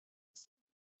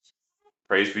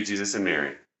Praise be Jesus and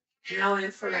Mary. Now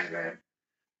and forever.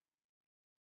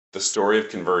 The story of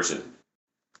conversion.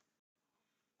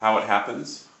 How it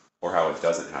happens or how it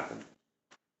doesn't happen.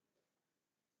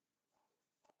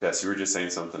 Yes, you were just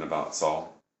saying something about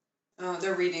Saul.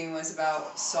 Their reading was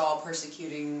about Saul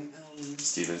persecuting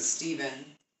Stephen.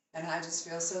 And I just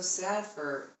feel so sad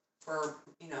for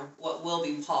what will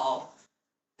be Paul,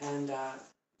 and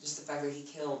just the fact that he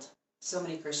killed so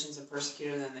many Christians and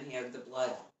persecuted them, and he had their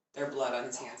blood on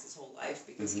his hands his whole life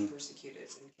because he persecuted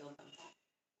and killed them.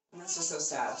 And that's just so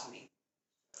sad to me.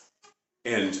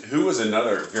 And who was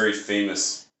another very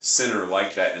famous sinner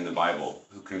like that in the Bible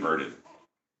who converted?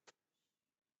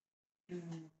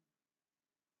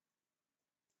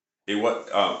 It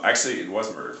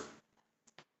was murder,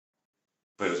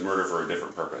 but it was murder for a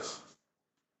different purpose.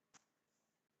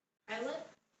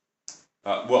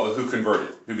 Pilate? Who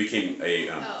converted? Who became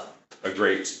a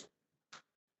great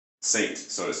saint,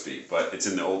 so to speak? But it's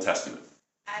in the Old Testament.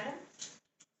 Adam?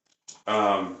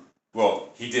 Well,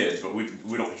 he did, but we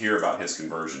don't hear about his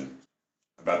conversion,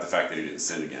 about the fact that he didn't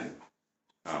sin again,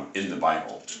 in the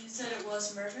Bible. You said it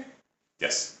was murder?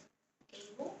 Yes.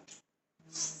 Abel?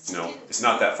 No, it's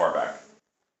not that far back.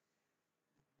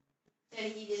 That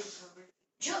he didn't cover.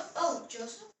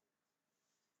 Joseph?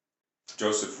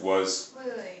 Joseph was...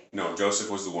 Wait. No, Joseph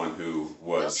was the one who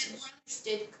was... His brothers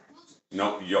did Moses.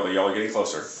 No, y'all are getting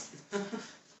closer.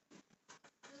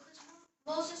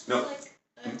 Moses was No.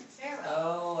 like Pharaoh.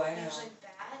 Oh, I know. He was like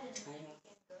bad and then he became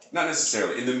good. Not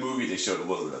necessarily. In the movie, they showed a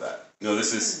little bit of that. No,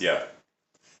 this is... Yeah.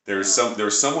 There was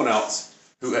someone else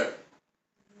who...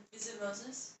 Is it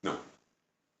Moses?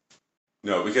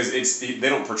 No, because they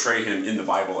don't portray him in the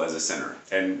Bible as a sinner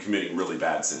and committing really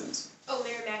bad sins. Oh,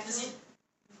 Mary Magdalene?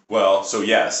 Well, so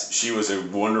yes, she was a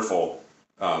wonderful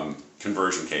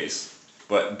conversion case.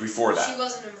 But before that, She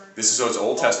wasn't a murderer. it's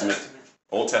Old Testament.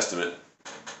 Old Testament.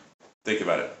 Think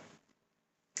about it.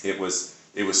 It was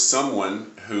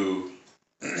someone who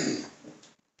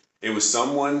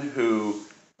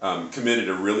committed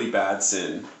a really bad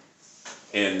sin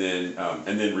and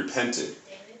then repented.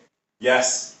 David?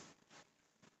 Yes.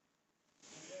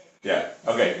 Yeah.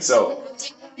 Okay. So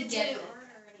David didn't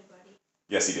murder anybody.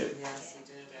 yes, he did. Yes,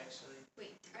 he did actually.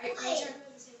 Wait, are you talking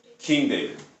about the same David? King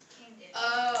David. King David.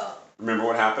 Oh. Remember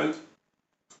what happened?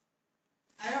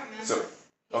 I don't remember. So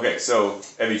okay. So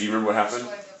Evie, do you remember what happened?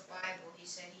 Story of the Bible, he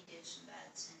said he did some bad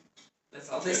sin. That's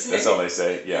all they say. That's all they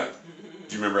say. Yeah.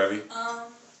 Do you remember, Evie?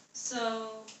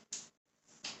 So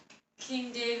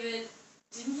King David,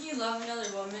 didn't he love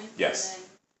another woman? Yes.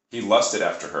 He lusted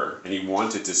after her, and he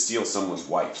wanted to steal someone's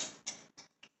wife.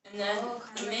 And then Oh, the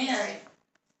kind of man, Herod.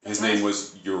 His name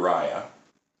was Uriah.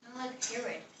 Not like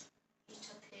Herod. He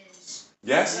took his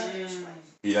Yes. brother's wife.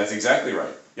 That's exactly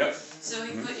right. Yep. so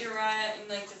he put Uriah in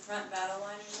like the front battle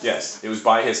line or something? Yes. It was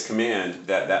by his command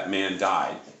that man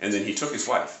died, and then he took his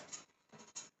wife.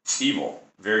 Evil.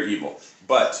 Very evil.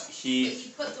 But But he... he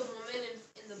put the woman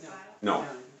in the battle. No.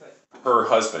 But Her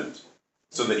husband,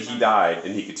 so that he died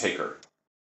and he could take her.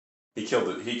 He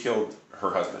killed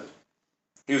her husband.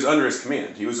 He was under his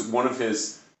command. He was one of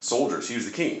his soldiers. He was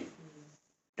the king.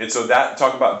 And so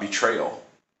talk about betrayal.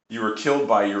 You were killed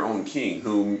by your own king,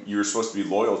 whom you were supposed to be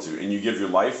loyal to, and you give your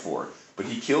life for. But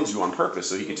he killed you on purpose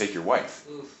so he could take your wife.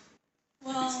 oof.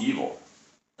 Well, It's evil.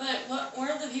 but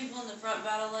weren't the people in the front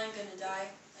battle line gonna die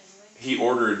anyway? He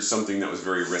ordered something that was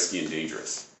very risky and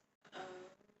dangerous.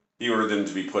 He ordered them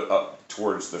to be put up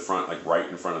towards the front, like right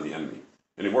in front of the enemy.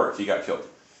 And it worked. He got killed.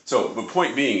 So the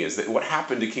point being is that what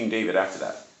happened to King David after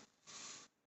that?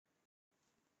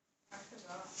 I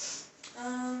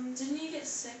forgot. Didn't he get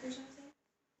sick or something?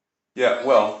 Yeah,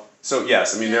 well, so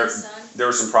yes, I mean, His son? there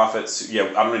were some prophets. Yeah,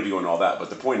 I don't need to go into all that, but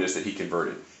the point is that he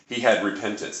converted. He had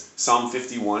repentance. Psalm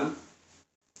 51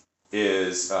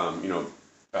 is, I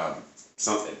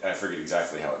forget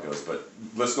exactly how it goes, but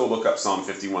let's go look up Psalm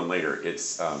 51 later.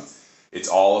 It's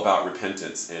all about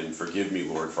repentance and forgive me,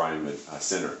 Lord, for I am a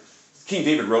sinner. King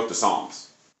David wrote the Psalms,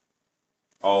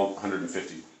 all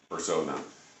 150 or so of them,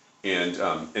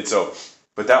 and so,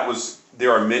 but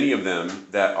there are many of them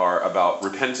that are about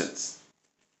repentance,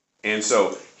 and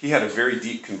so he had a very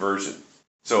deep conversion.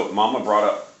 So Mama brought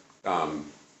up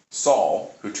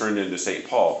Saul, who turned into St.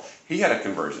 Paul. He had a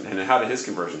conversion, and how did his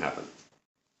conversion happen?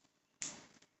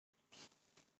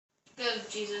 Because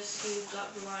Jesus, he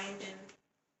got blind and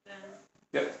then...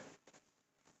 Yep.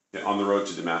 Yeah, on the road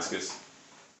to Damascus.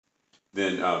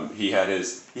 Then he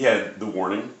had the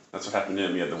warning. That's what happened to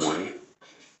him. He had the warning,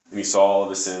 and he saw all of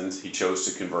his sins. He chose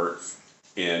to convert,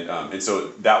 and so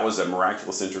that was a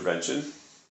miraculous intervention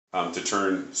to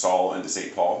turn Saul into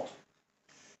St. Paul.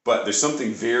 But there's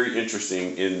something very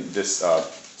interesting in this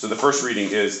So the first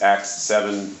reading is Acts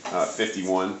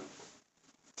 7:51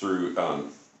 through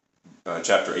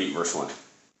chapter 8, verse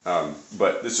 1.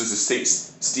 But this was St.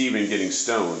 Stephen getting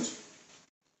stoned.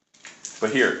 But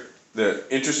here, the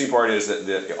interesting part is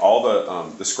that all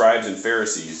the scribes and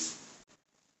Pharisees,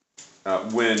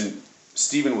 when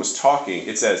Stephen was talking,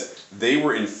 it says, they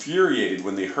were infuriated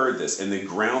when they heard this, and they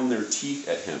ground their teeth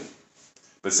at him.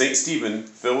 But St. Stephen,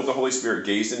 filled with the Holy Spirit,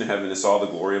 gazed into heaven and saw the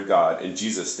glory of God, and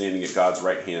Jesus standing at God's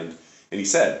right hand. And he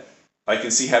said, I can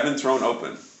see heaven thrown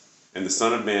open, and the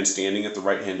Son of Man standing at the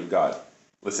right hand of God.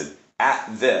 Listen, at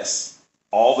this,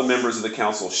 all the members of the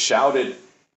council shouted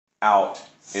out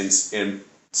and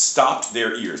stopped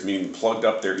their ears, meaning plugged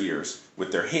up their ears,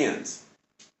 with their hands.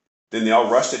 Then they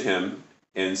all rushed at him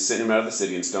and sent him out of the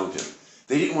city and stoned him.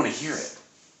 They didn't want to hear it.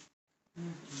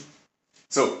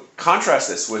 So contrast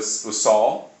this with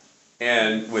Saul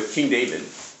and with King David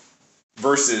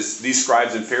versus these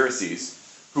scribes and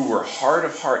Pharisees who were hard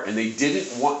of heart and they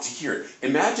didn't want to hear it.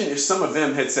 Imagine if some of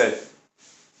them had said,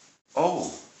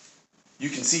 oh, you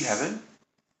can see heaven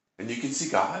and you can see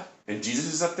God and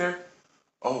Jesus is up there.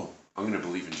 Oh, I'm going to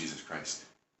believe in Jesus Christ.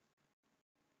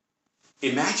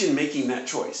 Imagine making that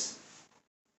choice.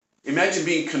 Imagine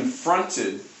being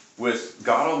confronted with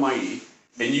God Almighty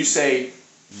and you say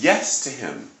yes to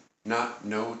him, not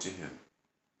no to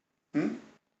him.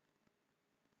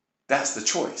 That's the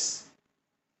choice.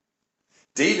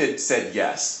 David said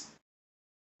yes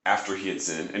after he had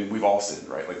sinned, and we've all sinned,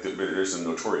 right? Like there's some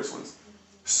notorious ones.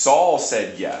 Saul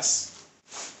said yes.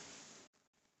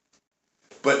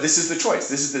 But this is the choice.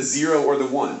 This is the 0 or the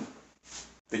 1.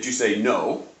 That you say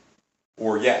no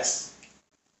or yes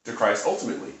to Christ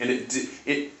ultimately. And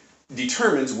it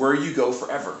determines where you go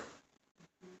forever.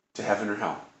 To heaven or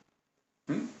hell.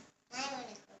 I want to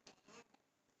go to heaven.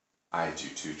 I do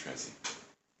too, Tracy.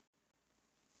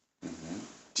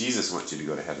 Jesus wants you to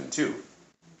go to heaven too.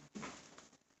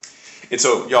 And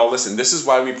so, y'all, listen, this is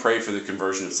why we pray for the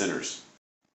conversion of sinners.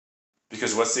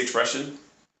 Because what's the expression?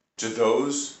 To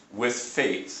those with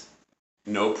faith,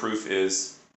 no proof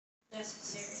is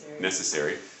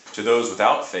necessary. To those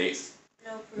without faith,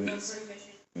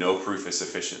 no proof is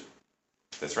sufficient.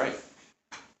 That's right.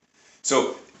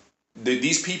 So,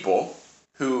 these people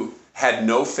who had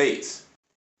no faith,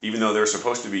 even though they're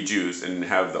supposed to be Jews and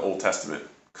have the Old Testament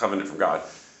covenant from God,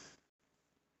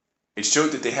 it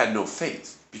showed that they had no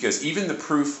faith. Because even the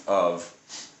proof of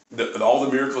all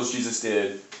the miracles Jesus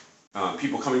did,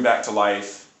 people coming back to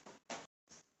life,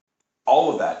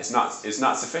 all of that is not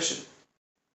sufficient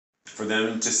for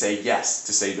them to say yes,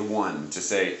 to say the one, to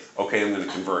say, okay, I'm going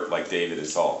to convert like David and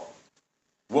Saul.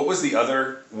 What was the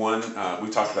other one? We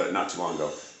talked about it not too long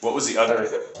ago. What was the other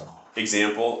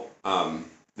example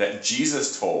that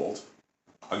Jesus told?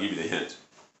 I'll give you the hint.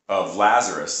 Of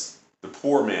Lazarus, the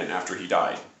poor man after he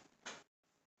died.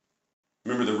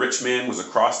 Remember the rich man was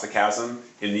across the chasm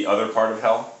in the other part of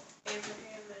hell?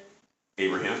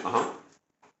 Abraham,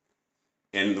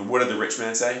 And what did the rich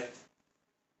man say?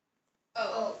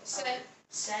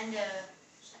 Send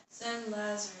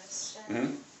Lazarus.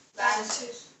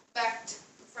 Lazarus back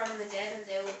from the dead and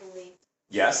they will believe.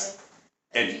 Yes.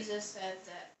 And Jesus said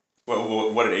that.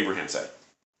 Well, what did Abraham say?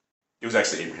 It was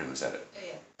actually Abraham who said it.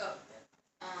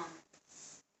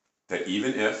 That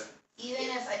even if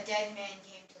a dead man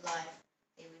came to life,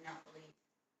 they would not believe.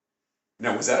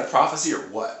 Now, was that a prophecy or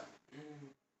what?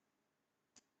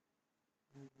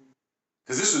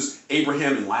 Because this was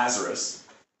Abraham and Lazarus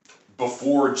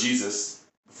before Jesus'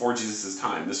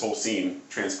 time. This whole scene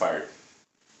transpired.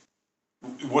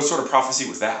 What sort of prophecy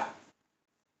was that?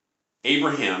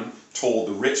 Abraham told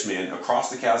the rich man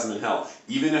across the chasm in hell,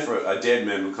 even if a dead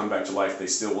man will come back to life, they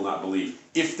still will not believe,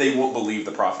 if they won't believe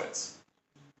the prophets.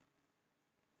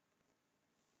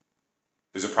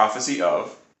 There's a prophecy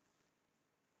of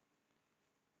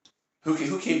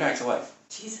who came back to life?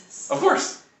 Jesus. Of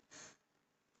course.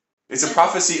 It's a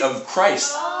prophecy of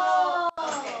Christ. Oh,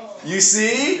 okay. You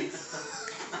see?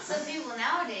 Some people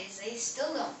nowadays, they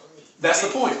still don't believe. That's the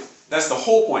point. That's the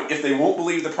whole point. If they won't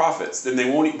believe the prophets, then they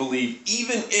won't believe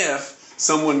even if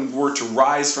someone were to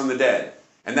rise from the dead.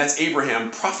 And that's Abraham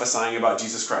prophesying about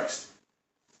Jesus Christ.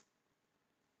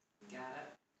 Got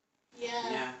it.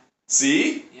 Yeah.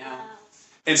 See? Yeah.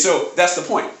 And so that's the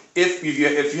point. If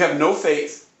you have no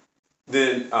faith,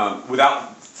 then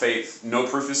without faith, no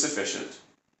proof is sufficient.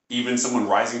 Even someone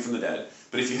rising from the dead.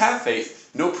 But if you have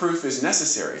faith, no proof is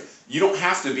necessary. You don't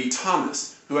have to be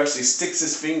Thomas, who actually sticks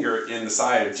his finger in the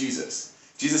side of Jesus.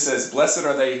 Jesus says, blessed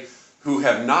are they who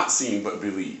have not seen but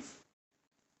believe.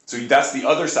 So that's the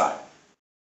other side.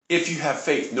 If you have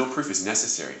faith, no proof is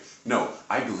necessary. No,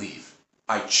 I believe.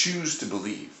 I choose to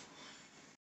believe.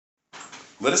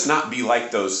 Let us not be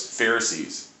like those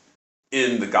Pharisees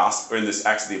in the gospel, or in this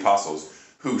Acts of the Apostles,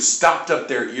 who stopped up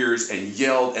their ears and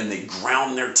yelled and they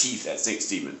ground their teeth at St.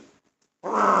 Stephen.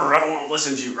 I don't want to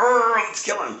listen to you. Let's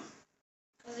kill him.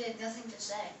 Because they had nothing to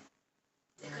say.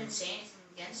 They couldn't say anything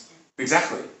against him.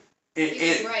 Exactly. He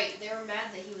was right. They were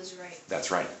mad that he was right.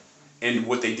 That's right. And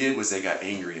what they did was they got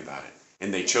angry about it,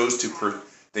 and they chose to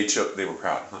they were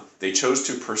proud. Huh? They chose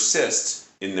to persist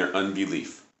in their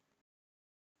unbelief.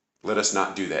 Let us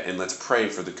not do that, and let's pray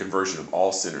for the conversion of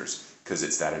all sinners, because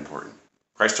it's that important.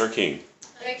 Christ our King.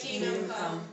 Thy kingdom come.